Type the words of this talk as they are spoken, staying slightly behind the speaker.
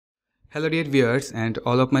Hello dear viewers and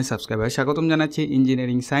all of my subscriber, স্বাগতম জানাচ্ছি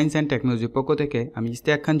engineering science and টেকনোলজির পক্ষ থেকে। আমি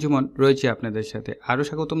ইশতিয়াক খান জুমন রয়েছি আপনাদের সাথে। আরও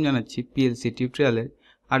স্বাগতম জানাচ্ছি পিএলসি টিউটোরিয়ালের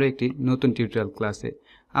আরও একটি নতুন টিউটোরিয়াল ক্লাসে।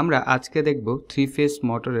 আমরা আজকে দেখব 3 ফেজ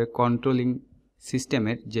মোটরের কন্ট্রোলিং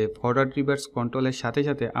সিস্টেমের যে ফরওয়ার্ড রিভার্স কন্ট্রোলের সাথে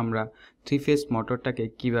সাথে আমরা 3 ফেজ মোটরটাকে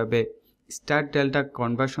কিভাবে স্টার ডেল্টা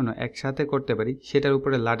কনভার্সনও একসাথে করতে পারি, সেটার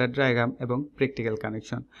উপরে লাডার ডায়াগ্রাম এবং প্র্যাকটিক্যাল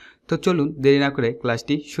কানেকশন। তো চলুন দেরি না করে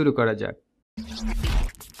ক্লাসটি শুরু করা যাক।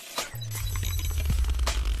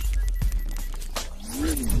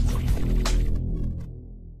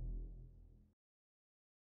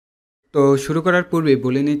 তো শুরু করার পূর্বে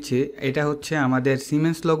বলে নিচ্ছি, এটা হচ্ছে আমাদের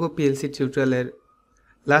সিমেন্স লোগো পিএলসি টিউটোরিয়ালের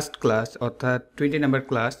লাস্ট ক্লাস, অর্থাৎ 20 নাম্বার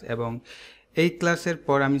ক্লাস। এবং এই ক্লাসের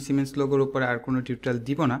পর আমি সিমেন্স লোগোর উপরে আর কোনো টিউটোরিয়াল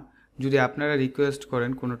দিব না। যদি আপনারা রিকোয়েস্ট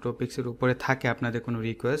করেন, কোনো টপিক্সের উপরে থাকে আপনাদের কোনো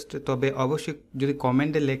রিকোয়েস্ট, তবে অবশ্যই যদি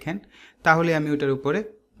কমেন্টে লেখেন তাহলে আমি ওটার উপরে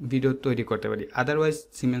ভিডিও তৈরি করতে পারি। আদারওয়াইজ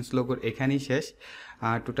সিমেন্স লোগোর এখানেই শেষ।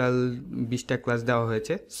 টোটাল 20টা ক্লাস দেওয়া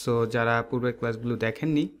হয়েছে। সো যারা পূর্বের ক্লাসগুলো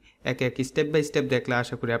দেখেননি, একে এক স্টেপ বাই স্টেপ দেখলে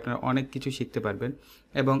আশা করি আপনারা অনেক কিছু শিখতে পারবেন।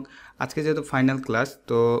 এবং আজকে যেহেতু ফাইনাল ক্লাস,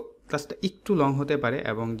 তো ক্লাসটা একটু লং হতে পারে,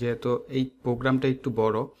 এবং যেহেতু এই প্রোগ্রামটা একটু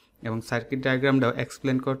বড় এবং সার্কিট ডায়াগ্রামটাও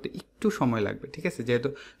এক্সপ্লেন করতে একটু সময় লাগবে, ঠিক আছে। যেহেতু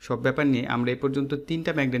সব ব্যাপার নিয়ে আমরা এই পর্যন্ত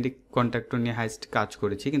 3টা ম্যাগনেটিক কন্ডাক্টর নিয়ে হাইস্ট কাজ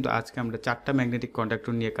করেছি, কিন্তু আজকে আমরা 4টা ম্যাগনেটিক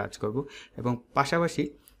কন্ডাক্টর নিয়ে কাজ করব এবং পাশাপাশি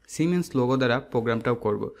সিমেন্স লোগো দ্বারা প্রোগ্রামটাও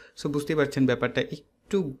করব। সো বুঝতেই পারছেন ব্যাপারটা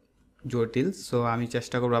একটু জটিল। সো আমি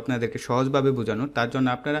চেষ্টা করবো আপনাদেরকে সহজভাবে বোঝানোর। তার জন্য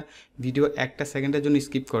আপনারা ভিডিও একটা সেকেন্ডের জন্য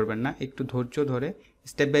স্কিপ করবেন না, একটু ধৈর্য ধরে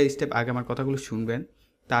স্টেপ বাই স্টেপ আগে আমার কথাগুলো শুনবেন,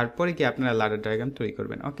 তারপরে কি আপনারা লাডার ডায়াগ্রাম তৈরি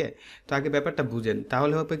করবেন। ওকে, তো আগে ব্যাপারটা বুঝেন,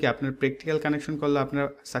 তাহলে হবে কি আপনার প্র্যাকটিক্যাল কানেকশন করলে আপনারা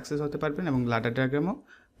সাকসেস হতে পারবেন এবং লাডার ডায়াগ্রামও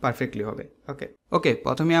পারফেক্টলি হবে। ওকে,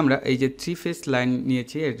 প্রথমে আমরা এই যে 3 ফেজ লাইন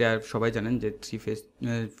নিয়েছি। এটা সবাই জানেন যে 3 ফেজ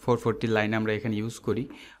 440 লাইন আমরা এখানে ইউজ করি,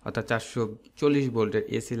 অর্থাৎ 440 ভোল্টের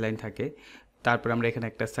এসি লাইন থাকে। তারপর আমরা এখানে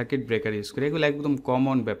একটা সার্কিট ব্রেকার ইউজ করি, এগুলো একদম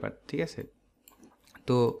কমন ব্যাপার, ঠিক আছে।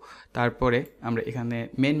 তো তারপরে আমরা এখানে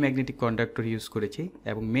মেন ম্যাগনেটিক কন্ডাক্টর ইউজ করেছি,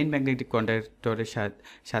 এবং মেন ম্যাগনেটিক কন্ডাক্টরের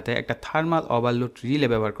সাথে একটা থার্মাল ওভারলোড রিলে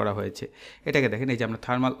ব্যবহার করা হয়েছে। এটাকে দেখেন, এই যে আমরা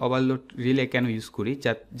থার্মাল ওভারলোড রিলে কেন ইউজ করি,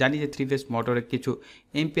 জানি যে 3 ফেজ মোটরের কিছু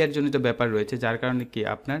এম্পিয়ার জনিত ব্যাপার রয়েছে, যার কারণে কি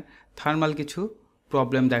আপনার থার্মাল কিছু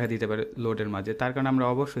প্রবলেম দেখা দিতে পারে লোডের মাঝে। তার কারণে আমরা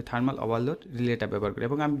অবশ্যই থার্মাল ওভারলোড রিলেটা ব্যবহার করি,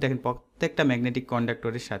 এবং আমি দেখেন প্রত্যেকটা ম্যাগনেটিক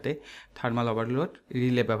কন্ডাক্টরের সাথে থার্মাল ওভারলোড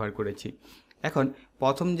রিলে ব্যবহার করেছি। এখন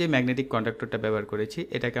প্রথম যে ম্যাগনেটিক কন্ডাক্টরটা ব্যবহার করেছি,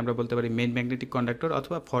 এটাকে আমরা বলতে পারি মেইন ম্যাগনেটিক কন্ডাক্টর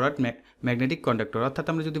অথবা ফরওয়ার্ড ম্যাগনেটিক কন্ডাক্টর। অর্থাৎ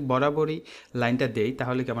আমরা যদি বরাবরই লাইনটা দেই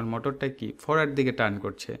তাহলে কি আমার মোটরটা কি ফরওয়ার্ড দিকে টার্ন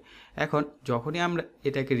করছে। এখন যখনই আমরা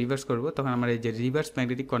এটাকে রিভার্স করব, তখন আমরা এই যে রিভার্স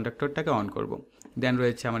ম্যাগনেটিক কন্ডাক্টরটাকে অন করব। দেন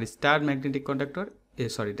রয়েছে আমার star magnetic conductor,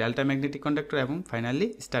 delta magnetic conductor, এবং ফাইনালি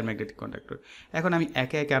স্টার ম্যাগনেটিক কন্ডাক্টর। এখন আমি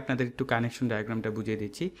একে একে আপনাদের একটু কানেকশন ডায়াগ্রামটা বুঝিয়ে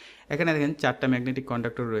দিচ্ছি। এখানে দেখেন 4টা ম্যাগনেটিক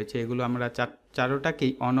কন্ডাক্টর রয়েছে, এগুলো আমরা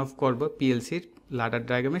চারোটাকেই অন অফ করব পিএলসির লাডার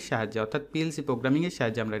ডায়াগ্রামের সাহায্যে, অর্থাৎ পিএলসি প্রোগ্রামিংয়ের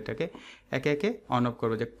সাহায্যে আমরা এটাকে একে একে অন অফ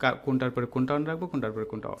করবো, যে কোনটার পরে কোনটা অন রাখবো, কোনটার পরে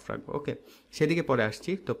কোনটা অফ রাখবো। ওকে, সেদিকে পরে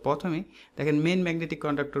আসছি। তো প্রথমেই দেখেন মেন ম্যাগনেটিক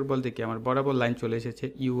কন্ডাক্টর বলতে কি আমার বরাবর লাইন চলে এসেছে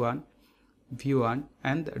U1, V1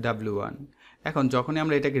 অ্যান্ড W1। এখন যখনই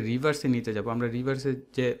আমরা এটাকে রিভার্সে নিতে যাব, আমরা রিভার্সে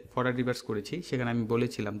যে ফরওয়ার্ড রিভার্স করেছি, সেখানে আমি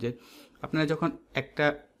বলেছিলাম যে আপনারা যখন একটা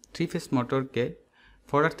 3 ফেজ মোটরকে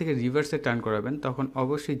ফরওয়ার্ড থেকে রিভার্সে টার্ন করাবেন, তখন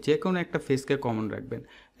অবশ্যই যে কোনো একটা ফেজকে কমন রাখবেন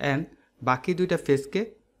অ্যান্ড বাকি 2টা ফেজকে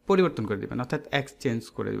পরিবর্তন করে দেবেন, অর্থাৎ এক্সচেঞ্জ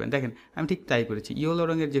করে দেবেন। দেখেন আমি ঠিক তাই করেছি। ইয়েলো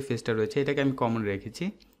রঙের যে ফেজটা রয়েছে এটাকে আমি কমন রেখেছি,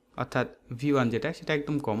 অর্থাৎ V1 যেটা, সেটা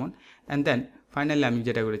একদম কমন। অ্যান্ড দেন ফাইনালি আমি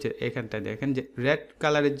যেটা করেছি, এখানটায় দেখেন যে রেড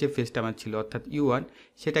কালারের যে ফেজটা আমার ছিল অর্থাৎ U1,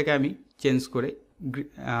 সেটাকে আমি চেঞ্জ করে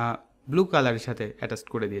ব্লু কালারের সাথে অ্যাটাচ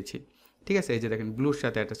করে দিয়েছি, ঠিক আছে। এই যে দেখেন ব্লুর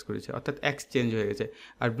সাথে অ্যাটাচ করেছে, অর্থাৎ এক্সচেঞ্জ হয়ে গেছে।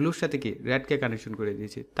 আর ব্লুর সাথে কি রেডকে কানেকশন করে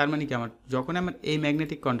দিয়েছি। তার মানে কি আমার যখন আমার এই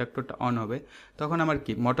ম্যাগনেটিক কন্ডাক্টরটা অন হবে, তখন আমার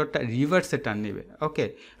কি মোটরটা রিভার্সে টার্ন নেবে। ওকে,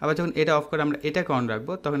 আবার যখন এটা অফ করে আমরা এটাকে অন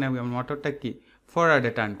রাখবো, তখন আমার মোটরটা কি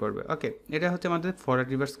ফরওয়ার্ডে টার্ন করবে। ওকে, এটা হচ্ছে আমাদের ফরওয়ার্ড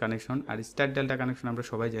রিভার্স কানেকশন। আর স্টার ডেল্টা কানেকশন আমরা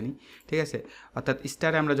সবাই জানি, ঠিক আছে। অর্থাৎ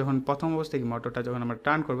স্টারে আমরা যখন প্রথম অবস্থায় কি মোটরটা যখন আমরা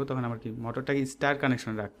টার্ন করবো, তখন আমার কি মোটরটাকে স্টার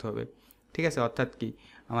কানেকশন রাখতে হবে, ঠিক আছে। অর্থাৎ কি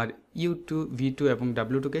আমার U2, V2 এবং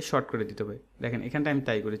W2কে শর্ট করে দিতে হবে। দেখেন এখানটা আমি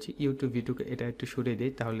তাই করেছি, U2, V2কে এটা একটু সরিয়ে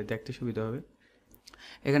দিই, তাহলে দেখতে সুবিধা হবে।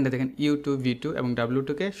 এখানটা দেখেন U2, V2 এবং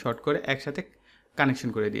W2কে শর্ট করে একসাথে কানেকশন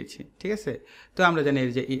করে দিয়েছি, ঠিক আছে। তো আমরা জানি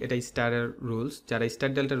যে এটা স্টারের রুলস। যারা স্টার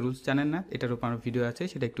ডেল্টার রুলস জানেন না, এটার উপর আমার ভিডিও আছে,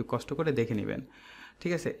 সেটা একটু কষ্ট করে দেখে নেবেন,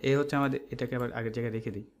 ঠিক আছে। এই হচ্ছে আমাদের, এটাকে আবার আগের জায়গায়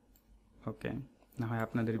রেখে দিই। ওকে, না হয়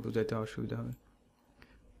আপনাদের বোঝাইতে অসুবিধা হবে।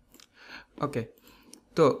 ওকে,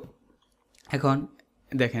 তো এখন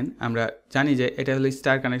দেখেন আমরা জানি যে এটা হলো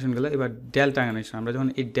স্টার কানেকশন গেলো। এবার ডেল্টা কানেকশন, আমরা যখন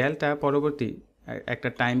এই ডেল্টা পরবর্তী একটা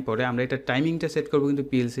টাইম পরে আমরা এটা টাইমিংটা সেট করবো কিন্তু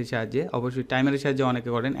পিএলসির সাহায্যে, অবশ্যই টাইমারের সাহায্যে অনেকে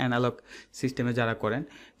করেন, অ্যানালগ সিস্টেমে যারা করেন,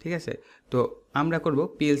 ঠিক আছে। তো আমরা করব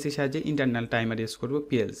পিএলসির সাহায্যে ইন্টারনাল টাইমার ইউজ করবো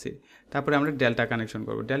পিএলসি। তারপরে আমরা ডেল্টা কানেকশন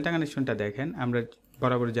করব। ডেল্টা কানেকশনটা দেখেন, আমরা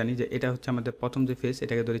বরাবর জানি যে এটা হচ্ছে আমাদের প্রথম যে ফেজ,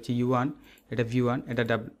 এটাকে ধরেছি U1, এটা V1, এটা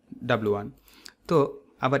W1। তো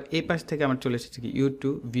আবার এই পাশ থেকে আমার চলে এসেছে কি U2,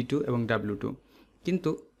 V2 এবং W2। কিন্তু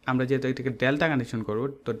আমরা যেহেতু এটাকে ডেল্টা কানেকশন করব,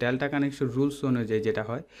 তো ডেল্টা কানেকশন রুলস অনুযায়ী যেটা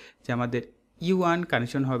হয় যে আমাদের U1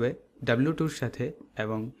 কানেকশন হবে W2-র সাথে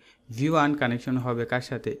এবং V1 কানেকশন হবে কার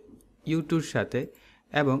সাথে, U2-র সাথে,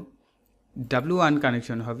 এবং W1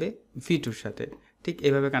 কানেকশন হবে V2-র সাথে। ঠিক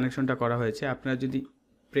এইভাবে কানেকশনটা করা হয়েছে। আপনারা যদি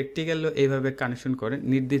প্র্যাকটিক্যালও এইভাবে কানেকশন করেন,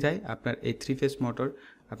 নির্দ্বিধায় আপনার এই 3 ফেজ মোটর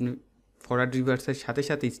আপনি ফরওয়ার্ড রিভার্সের সাথে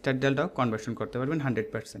সাথে স্টার ডেল্টাও কনভার্সন করতে পারবেন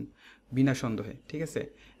 100% বিনা সন্দেহে, ঠিক আছে,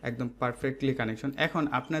 একদম পারফেক্টলি কানেকশন। এখন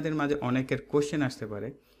আপনাদের মাঝে অনেকের কোশ্চেন আসতে পারে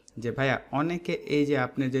যে ভাইয়া, অনেকে এই যে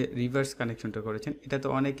আপনি যে রিভার্স কানেকশনটা করেছেন, এটা তো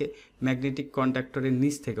অনেকে ম্যাগনেটিক কন্ডাক্টরের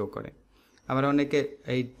নিচ থেকেও করে, আবার অনেকে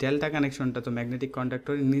এই ডেল্টা কানেকশনটা তো ম্যাগনেটিক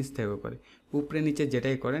কন্ডাক্টরের নিচ থেকেও করে। উপরে নিচে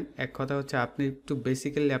যেটাই করেন, এক কথা হচ্ছে আপনি একটু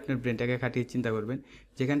বেসিক্যালি আপনার ব্রেনটাকে খাটিয়ে চিন্তা করবেন,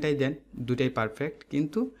 যেখানটাই দেন দুটাই পারফেক্ট,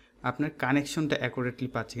 কিন্তু আপনার কানেকশনটা অ্যাকুরেটলি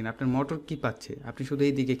পাচ্ছে কিনা, আপনার মোটর কী পাচ্ছে, আপনি শুধু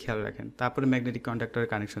এই দিকে খেয়াল রাখেন। তারপরে ম্যাগনেটিক কন্ডাক্টরের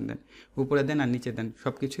কানেকশন দেন, উপরে দেন আর নিচে দেন,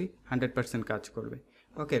 সব কিছুই 100% কাজ করবে।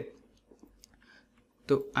 ওকে,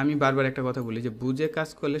 তো আমি বারবার একটা কথা বলি যে বুঝে কাজ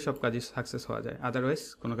করলে সব কাজই সাকসেস হওয়া যায়, আদারওয়াইজ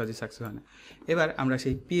কোনো কাজই সাকসেস হয় না। এবার আমরা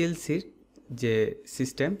সেই পিএলসির যে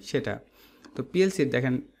সিস্টেম সেটা, তো পিএলসির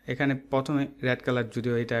দেখেন এখানে প্রথমে রেড কালার,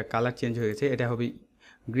 যদিও এটা কালার চেঞ্জ হয়ে গেছে, এটা হবে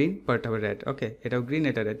গ্রিন, পরটা হবে রেড। ওকে, এটাও গ্রিন,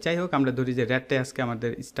 এটা রেড, যাই হোক আমরা ধরি যে রেডটাই আজকে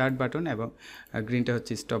আমাদের স্টার্ট বাটন এবং গ্রিনটা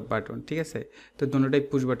হচ্ছে স্টপ বাটন, ঠিক আছে। তো দুটোটাই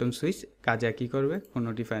পুশ বাটন সুইচ, কাজে কী করবে কোনো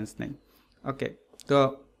ডিফারেন্স নেই। ওকে, তো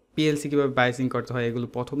পিএলসি কীভাবে বাইসিং করতে হয় এগুলো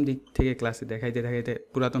প্রথম দিক থেকে ক্লাসে দেখাইতে দেখাইতে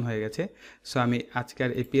পুরাতন হয়ে গেছে। সো আমি আজকে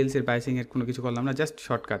আর এই পিএলসির বাইসিংয়ের কোনো কিছু করলাম না, জাস্ট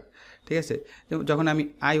শর্টকাট, ঠিক আছে। যখন আমি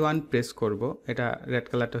I1 প্রেস করব, এটা রেড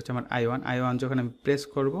কালারটা হচ্ছে আমার I1 যখন আমি প্রেস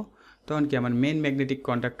করব, তখন কি আমার মেন ম্যাগনেটিক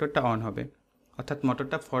কন্ডাক্টরটা অন হবে, অর্থাৎ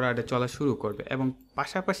মোটরটা ফরওয়ার্ডে চলা শুরু করবে, এবং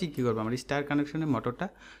পাশাপাশি কী করবে, আমার স্টার কানেকশনে মোটরটা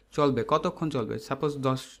চলবে। কতক্ষণ চলবে, সাপোজ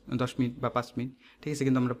 10 মিনিট বা 5 মিনিট, ঠিক আছে,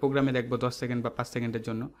 কিন্তু আমরা প্রোগ্রামে দেখবো 10 সেকেন্ড বা 5 সেকেন্ডের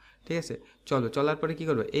জন্য, ঠিক আছে, চলবে। চলার পরে কী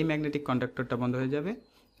করবে, এই ম্যাগনেটিক কন্ডাক্টরটা বন্ধ হয়ে যাবে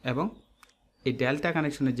এবং এই ডেল্টা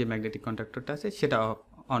কানেকশনের যে ম্যাগনেটিক কন্ডাক্টরটা আছে সেটা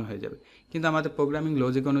অন হয়ে যাবে। কিন্তু আমাদের প্রোগ্রামিং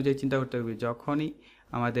লজিক অনুযায়ী চিন্তা করতে হবে, যখনই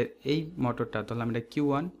আমাদের এই মোটরটা, ধরলাম এটা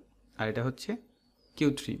Q1 আর এটা হচ্ছে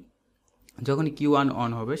Q3, যখনই Q1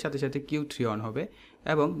 অন হবে সাথে সাথে Q3 অন হবে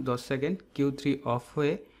এবং 10 সেকেন্ড Q3 অফ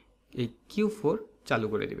হয়ে এই Q4 চালু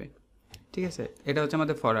করে দিবে, ঠিক আছে। এটা হচ্ছে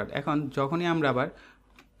আমাদের ফরওয়ার্ড। এখন যখনই আমরা আবার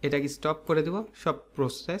এটাকে স্টপ করে দেব, সব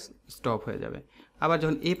প্রসেস স্টপ হয়ে যাবে। আবার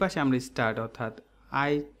যখন এই পাশে আমরা স্টার্ট অর্থাৎ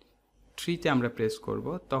I3-তে আমরা প্রেস করব,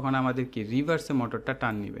 তখন আমাদের কি রিভার্সে মোটরটা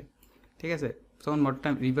টার্ন নিবে, ঠিক আছে। তখন মোটরটা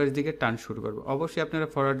রিভার্স দিকে টার্ন শুরু করবে। অবশ্যই আপনারা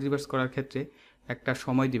ফরওয়ার্ড রিভার্স করার ক্ষেত্রে একটা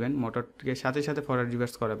সময় দিবেন, মোটরটিকে সাথে সাথে ফরওয়ার্ড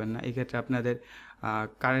রিভার্স করাবেন না। এই ক্ষেত্রে আপনাদের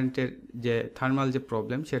কারেন্টের যে থার্মাল যে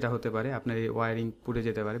প্রবলেম সেটা হতে পারে, আপনার এই ওয়ারিং পুড়ে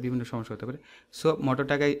যেতে পারে, বিভিন্ন সমস্যা হতে পারে। সো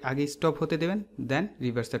মোটরটাকে আগে স্টপ হতে দেবেন, দেন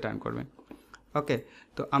রিভার্সে টার্ন করবেন। ওকে,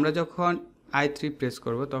 তো আমরা যখন I3 প্রেস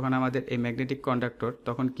করব, তখন আমাদের এই ম্যাগনেটিক কন্ডাক্টর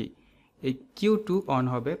তখন কি এই Q2 অন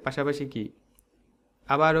হবে, পাশাপাশি কি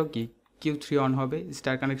আবারও কি Q3 অন হবে,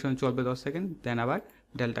 স্টার কানেকশন চলবে 10 সেকেন্ড, দেন আবার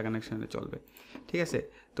ডেল্টা কানেকশনে চলবে, ঠিক আছে।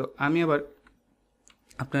 তো আমি আবার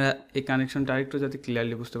আপনারা এই কানেকশনটা আরেকটু যাতে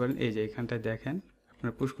ক্লিয়ারলি বুঝতে পারেন, এই যে এখানটায় দেখেন,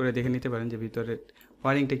 আপনারা পুশ করে দেখে নিতে পারেন যে ভিতরে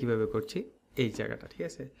ওয়ারিংটা কীভাবে করছি, এই জায়গাটা, ঠিক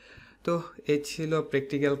আছে। তো এই ছিল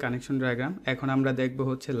প্র্যাকটিক্যাল কানেকশন ডায়াগ্রাম। এখন আমরা দেখব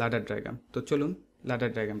হচ্ছে লাডার ডায়াগ্রাম। তো চলুন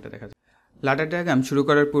লাডার ডায়াগ্রামটা দেখা যাক। লাডার ডায়াগ্রাম শুরু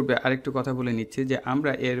করার পূর্বে আরেকটু কথা বলে নিচ্ছি যে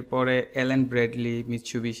আমরা এরপরে অ্যালেন ব্র্যাডলি,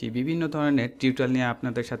 মিৎসুবিশি বিভিন্ন ধরনের টিউটোরিয়াল নিয়ে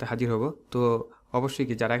আপনাদের সাথে হাজির হব। তো অবশ্যই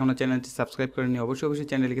কি যারা এখনও চ্যানেলটি সাবস্ক্রাইব করেননি, অবশ্যই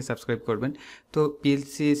চ্যানেলটিকে সাবস্ক্রাইব করবেন। তো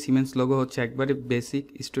পিএলসি সিমেন্স লোগো হচ্ছে একবারে বেসিক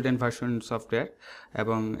স্টুডেন্ট ভার্সন সফটওয়্যার,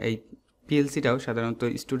 এবং এই পিএলসিটাও সাধারণত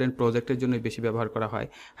স্টুডেন্ট প্রজেক্টের জন্য বেশি ব্যবহার করা হয়।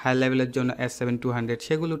 হাই লেভেলের জন্য S7200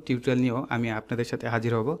 সেগুলো টিউটোরিয়াল নিয়েও আমি আপনাদের সাথে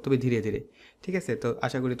হাজির হব, তবে ধীরে ধীরে, ঠিক আছে। তো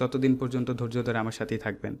আশা করি ততদিন পর্যন্ত ধৈর্য ধরে আমার সাথেই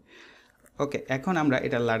থাকবেন। ওকে, এখন আমরা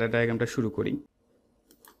এটা লাডার ডায়াগ্রামটা শুরু করি।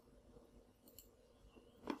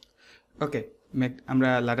 ওকে, আমরা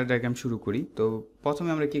লাডার ডায়াগ্রাম শুরু করি। তো প্রথমে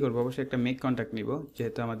আমরা কি করব, অবশ্যই একটা মেক কন্ট্যাক্ট নিব,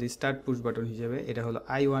 যেহেতু আমাদের স্টার্ট পুশ বাটন হিসেবে এটা হলো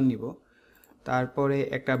I1 নিব। তারপরে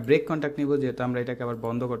একটা ব্রেক কন্ট্যাক্ট নিব, যেহেতু আমরা এটাকে আবার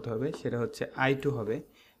বন্ধ করতে হবে, সেটা হচ্ছে I2 হবে।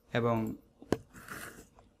 এবং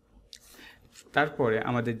তারপরে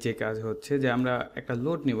আমাদের যে কাজ হচ্ছে যে আমরা একটা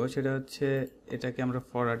লোড নিব, সেটা হচ্ছে এটাকে আমরা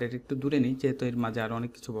ফরওয়ার্ডের একটু দূরে নিই, যেহেতু এর মাঝে আরও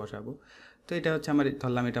অনেক কিছু বসাবো। তো এটা হচ্ছে আমার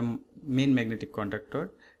ধরলাম এটা মেন ম্যাগনেটিক কন্ডাক্টর,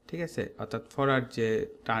 ঠিক আছে, অর্থাৎ ফরওয়ার্ড যে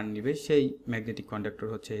টার্ন নিবে সেই ম্যাগনেটিক কন্ডাক্টর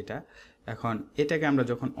হচ্ছে এটা। এখন এটাকে আমরা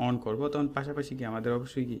যখন অন করব তখন পাশাপাশি কি আমাদের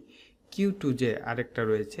অবশ্যই কি Q2 যে আরেকটা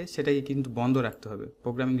রয়েছে সেটাকে কিন্তু বন্ধ রাখতে হবে।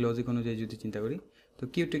 প্রোগ্রামিং লজিক অনুযায়ী যদি চিন্তা করি তো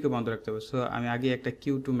Q2 কে বন্ধ রাখতে হবে। সো আমি আগে একটা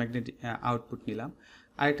Q2 ম্যাগনেটিক আউটপুট নিলাম,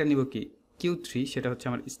 আরেকটা নিব কি Q3, সেটা হচ্ছে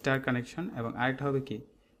আমার স্টার কানেকশন, এবং আরেকটা হবে কি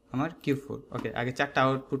আমার Q4। ওকে, আগে 4টা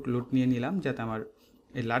আউটপুট লোড নিয়ে নিলাম যাতে আমার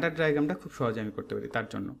এই লাডার ডায়াগ্রামটা খুব সহজে আমি করতে পারি তার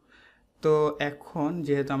জন্য। তো এখন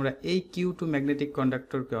যেহেতু আমরা এই Q2 ম্যাগনেটিক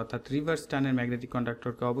কন্ডাক্টরকে অর্থাৎ রিভার্স টার্নের ম্যাগনেটিক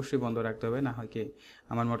কন্ডাক্টরকে অবশ্যই বন্ধ রাখতে হবে, না হয় কি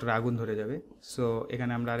আমার মোটরে আগুন ধরে যাবে। সো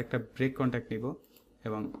এখানে আমরা আরেকটা ব্রেক কন্ট্যাক্ট নিব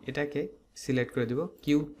এবং এটাকে সিলেক্ট করে দিব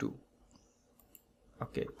Q2।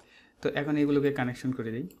 ওকে, তো এখন এগুলোকে কানেকশন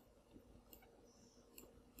করে দিই।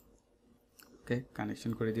 ওকে,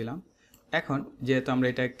 কানেকশন করে দিলাম। এখন যেহেতু আমরা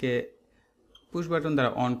এটাকে পুশ বাটন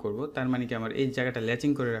দ্বারা অন করব, তার মানে কি আমার এই জায়গাটা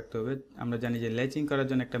ল্যাচিং করে রাখতে হবে। আমরা জানি যে ল্যাচিং করার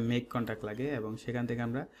জন্য একটা মেক কন্ট্যাক্ট লাগে, এবং সেখান থেকে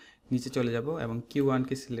আমরা নিচে চলে যাব এবং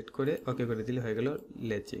Q1কে সিলেক্ট করে ওকে করে দিলে হয়ে গেল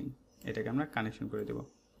ল্যাচিং। এটাকে আমরা কানেকশন করে দেব।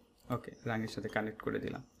 ওকে, রাঙের সাথে কানেক্ট করে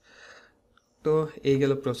দিলাম। তো এই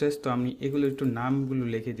গেল প্রসেস। তো আমি এগুলো একটু নামগুলো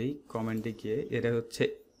লিখে দিই কমেন্টে গিয়ে। এটা হচ্ছে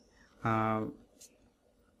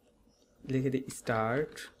লিখে দিই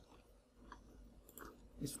স্টার্ট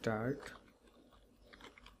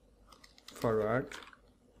ফরওয়ার্ড,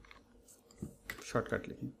 শর্টকাট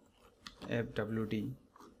লিখি FWD,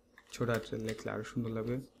 ছোট হাতে লিখলে আরও সুন্দর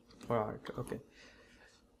লাগবে, ফরওয়ার্ড। ওকে,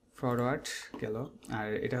 ফরওয়ার্ড গেল। আর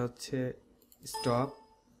এটা হচ্ছে স্টপ,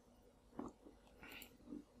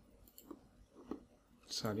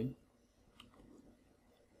 সরি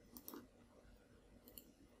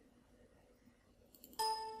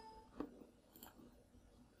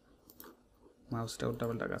মাউসটা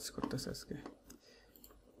উল্টাপাল্টা কাজ করতেছে আজকে।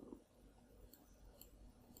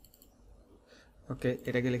 ওকে,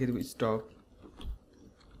 এটাকে লিখে দেব স্টপ।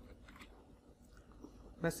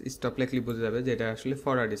 বাস স্টপ লিখলে বোঝা যাবে যে এটা আসলে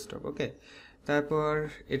ফরওয়ার্ড স্টপ। ওকে, তারপর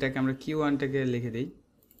এটাকে আমরা Q1টাকে লিখে দিই।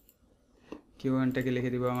 Q1টাকে লিখে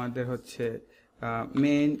দিব আমাদের হচ্ছে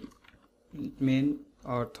মেন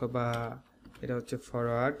অথবা এটা হচ্ছে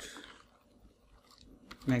ফরওয়ার্ড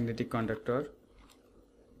ম্যাগনেটিক কন্ডাক্টর,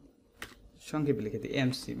 সংক্ষেপে লিখে দিই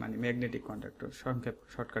MC, মানে ম্যাগনেটিক কন্ডাক্টর। সংক্ষেপ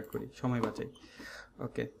শর্টকাট করি, সময় বাঁচাই।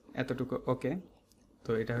 ওকে, এতটুকু। ওকে,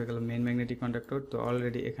 তো এটা হয়ে গেল মেন ম্যাগনেটিক কন্ডাক্টর। তো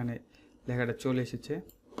অলরেডি এখানে লেখাটা চলে এসেছে,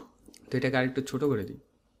 তো এটাকে আরেকটু ছোট করে দিই।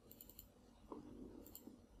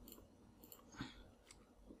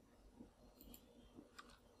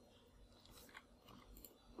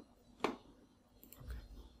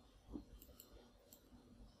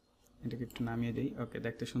 এটাকে একটু নামিয়ে দিই। ওকে,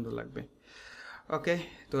 দেখতে সুন্দর লাগবে। ওকে,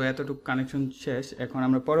 তো এতটুকু কানেকশন শেষ। এখন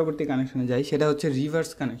আমরা পরবর্তী কানেকশনে যাই, সেটা হচ্ছে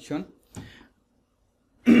রিভার্স কানেকশন।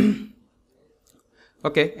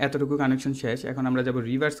 ওকে, এতটুকু কানেকশন শেষ। এখন আমরা যাব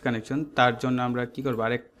রিভার্স কানেকশন। তার জন্য আমরা কি করব,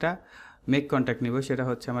 আরেকটা মেক কন্ট্যাক্ট নিব, সেটা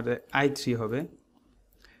হচ্ছে আমাদের I3 হবে।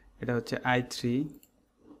 এটা হচ্ছে I3।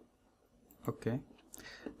 ওকে,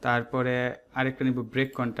 তারপরে আরেকটা নিব ব্রেক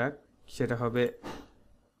কন্ট্যাক্ট, সেটা হবে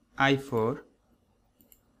I4।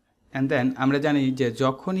 অ্যান্ড দেন আমরা জানি যে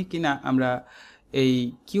যখনই কিনা আমরা এই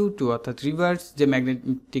Q2 অর্থাৎ রিভার্স যে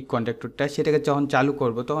ম্যাগনেটিক কন্ডাক্টরটা সেটাকে যখন চালু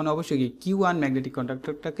করব তখন অবশ্যই Q1 ম্যাগনেটিক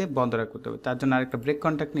কন্ডাক্টরটাকে বন্ধ রাখতে হবে। তার জন্য আরেকটা ব্রেক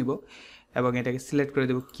কন্ট্যাক্ট নিব এবং এটাকে সিলেক্ট করে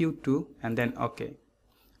দেব Q2 অ্যান্ড দেন ওকে।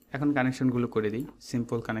 এখন কানেকশনগুলো করে দিই,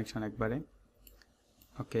 সিম্পল কানেকশন একবারে।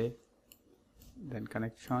 ওকে, দেন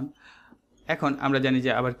কানেকশন। এখন আমরা জানি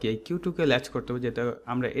যে আবার কি এই Q2কে ল্যাচ করতে হবে, যেটা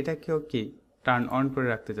আমরা এটাকেও কি টার্ন অন করে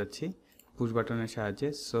রাখতে যাচ্ছি পুশ বাটনের সাহায্যে।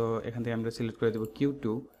 সো এখান থেকে আমরা সিলেক্ট করে দেবো Q2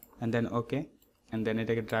 and then okay, and then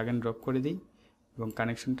এটাকে ড্রাগ অ্যান্ড ড্রপ করে দিই এবং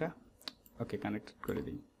কানেকশনটা ওকে কানেক্টেড করে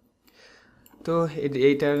দিই। তো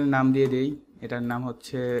এইটার নাম দিয়ে দিই, এটার নাম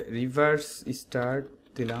হচ্ছে রিভার্স স্টার্ট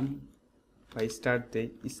দিলাম, বা স্টার্ট দিই,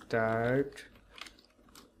 স্টার্ট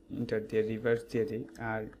ইন্টার দিয়ে রিভার্স দিয়ে দিই,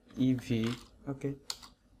 আর EV। ওকে,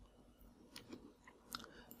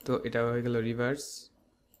 তো এটা হয়ে গেল রিভার্স।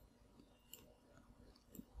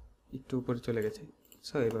 একটু উপরে চলে গেছে,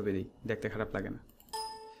 সো এভাবে দিই, দেখতে খারাপ লাগে না।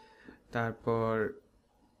 তারপর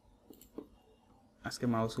আজকে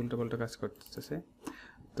মাউস উল্টো পাল্টা কাজ করতেছে,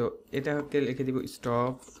 তো এটাকে লিখে দিব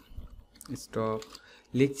স্টপ।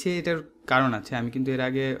 লিখছি, এটার কারণ আছে, আমি কিন্তু এর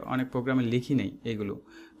আগে অনেক প্রোগ্রামে লিখি নেই এগুলো,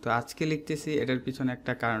 তো আজকে লিখতেছি। এটার পিছনে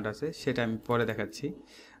একটা কারণ আছে, সেটা আমি পরে দেখাচ্ছি।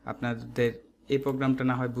 আপনাদের এই প্রোগ্রামটা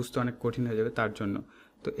না হয় বুঝতে অনেক কঠিন হয়ে যাবে তার জন্য।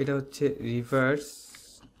 তো এটা হচ্ছে রিভার্স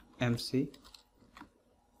MC।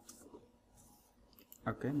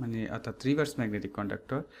 ওকে, মানে অর্থাৎ রিভার্স ম্যাগনেটিক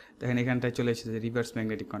কন্ডাক্টর। দেখেন এখানটায় চলে এসেছে রিভার্স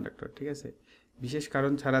ম্যাগনেটিক কন্ডাক্টর, ঠিক আছে। বিশেষ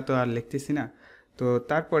কারণ ছাড়া তো আর লিখতেছি না। তো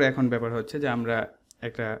তারপরে এখন ব্যাপার হচ্ছে যে আমরা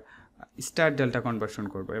একটা স্টার ডেল্টা কনভার্সন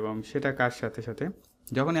করব, এবং সেটা কার সাথে সাথে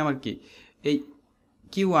যখনই আমার কি এই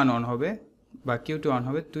Q1 অন হবে বা Q2 অন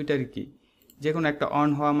হবে, দুইটারই কি যে কোনো একটা অন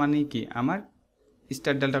হওয়া মানেই কি আমার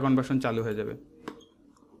স্টার ডেল্টা কনভার্সন চালু হয়ে যাবে।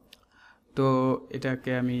 তো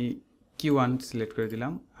এটাকে আমি Q1 সিলেক্ট করে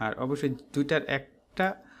দিলাম। আর অবশ্যই দুইটার একটা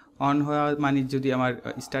অন হওয়া মানে যদি আমার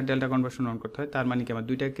স্টার ডেল্টা কনভার্সন অন করতে হয়, তার মানে কি আমার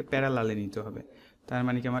দুইটাকে প্যারালালে নিতে হবে। তার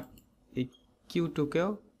মানে কি আমার এই Q2কেও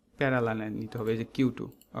প্যারালালে নিতে হবে, এই যে Q2।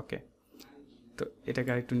 ওকে, তো এটাকে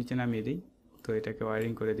আরেকটু নিচে নামিয়ে দিই। তো এটাকে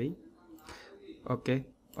ওয়ারিং করে দিই। ওকে,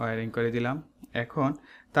 ওয়ারিং করে দিলাম। এখন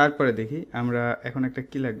তারপরে দেখি আমরা এখন একটা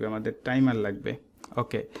কি লাগবে, আমাদের টাইমার লাগবে।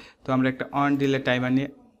 ওকে, তো আমরা একটা অন ডিলে টাইমার নিয়ে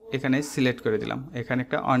এখানে সিলেক্ট করে দিলাম। এখানে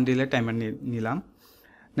একটা অন ডিলে টাইমার নিলাম।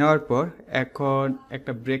 নেওয়ার পর এখন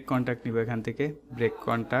একটা ব্রেক কন্ট্যাক্ট নিব এখান থেকে, ব্রেক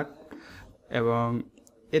কন্ট্যাক্ট, এবং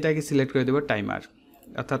এটাকে সিলেক্ট করে দেবো টাইমার।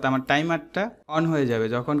 অর্থাৎ আমার টাইমারটা অন হয়ে যাবে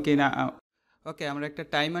যখন কি না। ওকে, আমরা একটা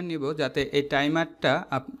টাইমার নিব যাতে এই টাইমারটা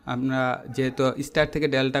আমরা যেহেতু স্টার থেকে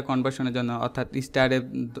ডেল্টা কনভার্সনের জন্য, অর্থাৎ স্টারে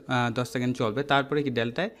 10 সেকেন্ড চলবে, তারপরে কি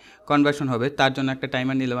ডেল্টায় কনভার্সন হবে, তার জন্য একটা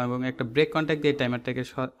টাইমার নিলাম এবং একটা ব্রেক কন্ট্যাক্ট দিয়ে টাইমারটাকে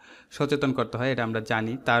সচেতন করতে হয়, এটা আমরা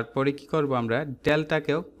জানি। তারপরে কি করব, আমরা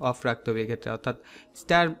ডেল্টাকেও অফ রাখতে হবে এক্ষেত্রে। অর্থাৎ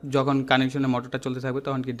স্টার যখন কানেকশনে মোটরটা চলতে থাকবে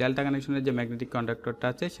তখন কি ডেল্টা কানেকশনের যে ম্যাগনেটিক কন্ডাক্টরটা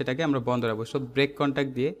আছে সেটাকে আমরা বন্ধ রাখবো। সো ব্রেক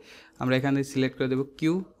কন্ট্যাক্ট দিয়ে আমরা এখানে সিলেক্ট করে দেবো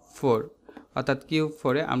Q4, অর্থাৎ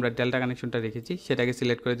Q4-এ আমরা ডেল্টা কানেকশনটা রেখেছি সেটাকে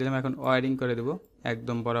সিলেক্ট করে দিলাম। এখন ওয়ারিং করে দেবো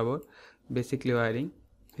একদম বরাবর, বেসিকলি ওয়ারিং,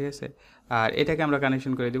 ঠিক আছে। আর এটাকে আমরা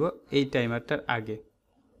কানেকশন করে দেবো এই টাইমারটার আগে।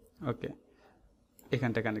 ওকে,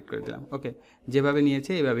 এখানটা কানেক্ট করে দিলাম। ওকে, যেভাবে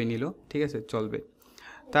নিয়েছে এভাবেই নিল, ঠিক আছে, চলবে।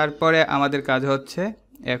 তারপরে আমাদের কাজ হচ্ছে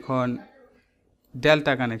এখন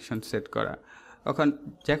ডেল্টা কানেকশন সেট করা।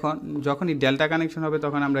 যখনই ডেল্টা কানেকশন হবে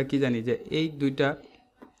তখন আমরা কি জানি যে এই দুইটা,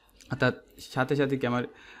 অর্থাৎ সাথে সাথে কি আমার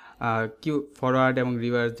কিউ ফরওয়ার্ড এবং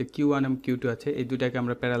রিভার্স যে Q1 এবং Q2 আছে, এই দুইটাকে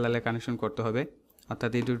আমরা প্যারালালে কানেকশন করতে হবে।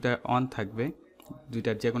 অর্থাৎ এই দুইটা অন থাকবে,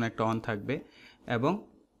 দুইটার যে কোনো একটা অন থাকবে, এবং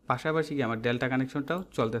পাশাপাশি কি আমার ডেল্টা কানেকশনটাও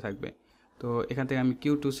চলতে থাকবে। তো এখান থেকে আমি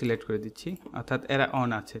Q2 সিলেক্ট করে দিচ্ছি, অর্থাৎ এরা অন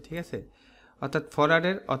আছে, ঠিক আছে। অর্থাৎ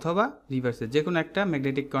ফরওয়ার্ডের অথবা রিভার্সের যে কোনো একটা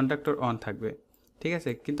ম্যাগনেটিক কন্ডাক্টর অন থাকবে, ঠিক আছে,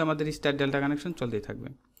 কিন্তু আমাদের স্টার ডেল্টা কানেকশন চলতেই থাকবে।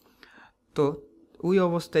 তো ওই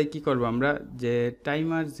অবস্থায় কি করব, আমরা যে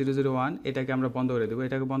টাইমার 001 এটাকে আমরা বন্ধ করে দেবো।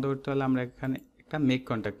 এটাকে বন্ধ করতে হলে আমরা এখানে একটা মেক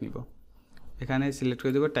কন্ট্যাক্ট নিব, এখানে সিলেক্ট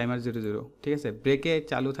করে দেবো টাইমার 00, ঠিক আছে। ব্রেকে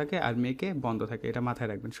চালু থাকে আর মেকে বন্ধ থাকে, এটা মাথায়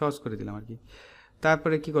রাখবেন, সহজ করে দিলাম আর কি।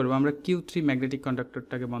 তারপরে কি করব, আমরা Q3 ম্যাগনেটিক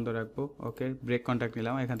কন্ডাক্টরটাকে বন্ধ রাখবো। ওকে, ব্রেক কন্ট্যাক্ট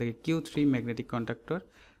নিলাম, এখান থেকে Q3 magnetic conductor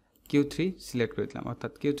Q3 select করে দিলাম,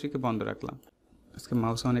 অর্থাৎ Q3-কে বন্ধ রাখলাম। আজকে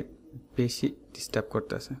মাউস অনেক বেশি ডিস্টার্ব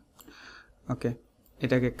করতেছে। ওকে,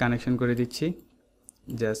 এটাকে কানেকশন করে দিচ্ছি,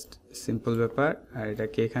 জাস্ট সিম্পল ব্যাপার। আর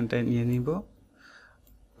এটাকে এখানটায় নিয়ে নিব।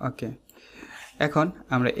 ওকে, এখন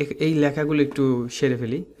আমরা এই লেখাগুলো একটু সেরে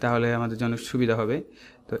ফেলি, তাহলে আমাদের জন্য সুবিধা হবে।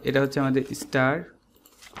 তো এটা হচ্ছে আমাদের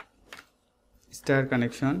স্টার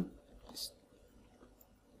কানেকশন,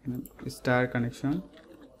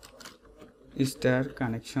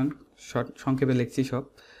 সংক্ষেপে লিখছি সব,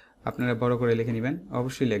 আপনারা বড় করে লিখে নেবেন,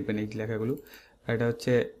 অবশ্যই লিখবেন এই লেখাগুলো। আর এটা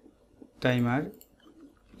হচ্ছে timer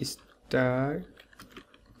star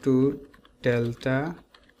to delta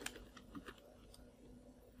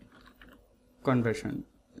conversion,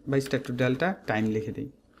 বা স্টার টু ডেল্টা টাইম লিখে দিই,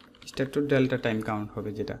 star to delta time count হবে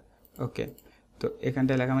যেটা। ওকে, তো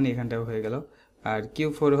এখানটায় লেখা মানে এখানটাও হয়ে গেল। আর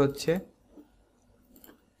Q4 হচ্ছে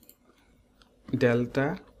ডেল্টা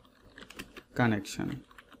কানেকশন,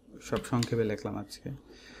 সব সংক্ষেপে লিখলাম আজকে।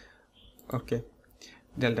 ওকে,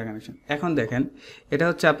 ডেল্টা কানেকশন। এখন দেখেন, এটা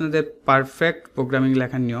হচ্ছে আপনাদের পারফেক্ট প্রোগ্রামিং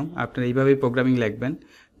লেখার নিয়ম, আপনারা এইভাবেই প্রোগ্রামিং লিখবেন।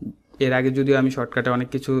 এর আগে যদিও আমি শর্টকাটে অনেক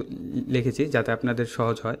কিছু লিখেছি যাতে আপনাদের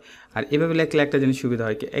সহজ হয়। আর এভাবে লিখলে একটা জিনিস সুবিধা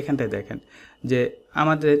হয় কি, এখানটায় দেখেন যে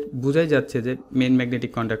আমাদের বোঝাই যাচ্ছে যে মেন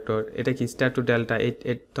ম্যাগনেটিক কন্ডাক্টর এটা কি স্টার টু ডেল্টা,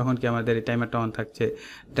 তখন কি আমাদের এই টাইমারটা অন থাকছে,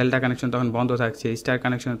 ডেল্টা কানেকশন তখন বন্ধ থাকছে, স্টার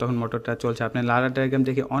কানেকশনে তখন মোটরটা চলছে। আপনি লাডার ডায়াগ্রাম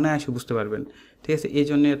দেখে অনায়াসে বুঝতে পারবেন, ঠিক আছে। এই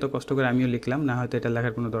জন্য এত কষ্ট করে আমিও লিখলাম, না হয়তো এটা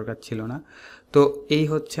লেখার কোনো দরকার ছিল না। তো এই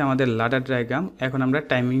হচ্ছে আমাদের লাডার ডায়াগ্রাম। এখন আমরা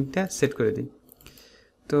টাইমিংটা সেট করে দিই।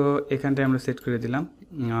 তো এখানটায় আমরা সেট করে দিলাম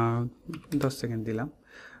 10 সেকেন্ড দিলাম,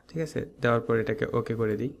 ঠিক আছে। দেওয়ার পর এটাকে ওকে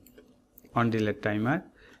করে দিই, অন ডিলেট টাইমার।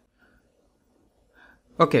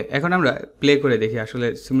 ওকে, এখন আমরা প্লে করে দেখি, আসলে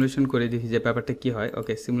সিমুলেশন করে দেখি যে ব্যাপারটা কি হয়।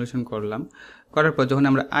 ওকে, সিমুলেশন করলাম, করার পর যখন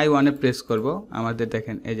আমরা I1-এ প্রেস করব, আমাদের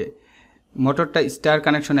দেখেন এই যে মোটরটা স্টার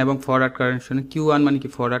কানেকশন এবং ফরওয়ার্ড কানেকশন। Q1 মানে কি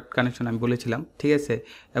ফরওয়ার্ড কানেকশন আমি বলেছিলাম, ঠিক আছে।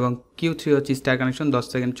 এবং Q3 হচ্ছে স্টার কানেকশন, 10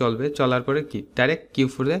 সেকেন্ড চলবে, চলার পরে কি ডাইরেক্ট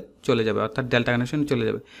Q4-এ চলে যাবে, অর্থাৎ ডেল্টা কানেকশন চলে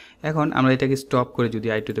যাবে। এখন আমরা এটাকে স্টপ করে যদি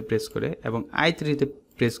I2-তে প্রেস করে এবং I3-তে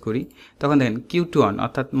প্রেস করি, তখন দেখেন Q2 অন,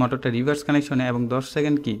 অর্থাৎ মোটরটা রিভার্স কানেকশনে এবং 10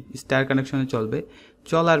 সেকেন্ড কি স্টার কানেকশনে চলবে।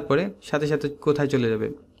 চলার পরে সাথে সাথে কোথায় চলে যাবে,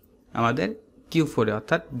 আমাদের Q4-এ,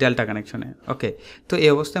 অর্থাৎ ডেল্টা কানেকশনে। ওকে, তো এই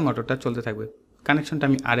অবস্থায় মোটরটা চলতে থাকবে। কানেকশনটা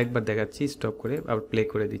আমি আরেকবার দেখাচ্ছি, স্টপ করে আবার প্লে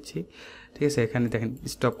করে দিচ্ছি। ঠিক আছে, এখানে দেখেন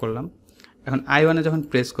স্টপ করলাম। এখন I1-এ যখন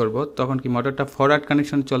প্রেস করব তখন কি মোটরটা ফরওয়ার্ড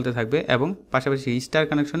কানেকশন চলতে থাকবে এবং পাশাপাশি স্টার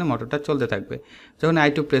কানেকশনে মোটরটা চলতে থাকবে। যখন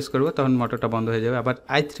I2 প্রেস করব তখন মোটরটা বন্ধ হয়ে যাবে। আবার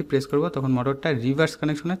I3 প্রেস করব তখন মোটরটা রিভার্স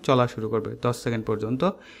কানেকশনে চলা শুরু করবে। 10 সেকেন্ড পর্যন্ত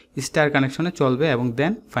স্টার কানেকশনে চলবে এবং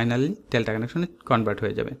দেন ফাইনালি ডেল্টা কানেকশনে কনভার্ট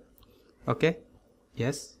হয়ে যাবে। ওকে,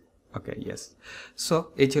 ইয়েস, ওকে, ইয়েস। সো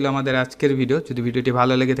এই ছিল আমাদের আজকের ভিডিও। যদি ভিডিওটি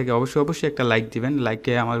ভালো লেগে থাকে অবশ্যই একটা লাইক দিবেন।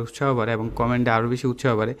 লাইকে আমার উৎসাহ বাড়ে এবং কমেন্টে আরও বেশি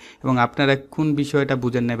উৎসাহ বাড়ে। এবং আপনারা কোন বিষয়টা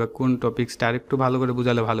বুঝেন না বা কোন টপিক্সটা আর একটু ভালো করে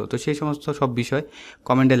বোঝালে ভালো, তো সেই সমস্ত সব বিষয়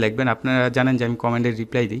কমেন্টে লিখবেন। আপনারা জানেন যে আমি কমেন্টে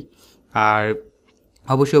রিপ্লাই দিই। আর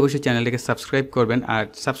অবশ্যই চ্যানেলটিকে সাবস্ক্রাইব করবেন। আর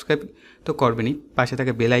সাবস্ক্রাইব তো করবেনই, পাশে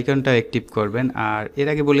থাকা বেল আইকনটাও অ্যাক্টিভ করবেন। আর এর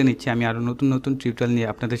আগে বলে নিচ্ছি আমি আরও নতুন টিউটোরিয়াল নিয়ে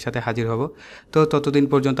আপনাদের সাথে হাজির হব। তো ততদিন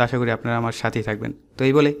পর্যন্ত আশা করি আপনারা আমার সাথেই থাকবেন। তো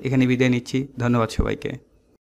এই বলে এখানে বিদায় নিচ্ছি। ধন্যবাদ সবাইকে।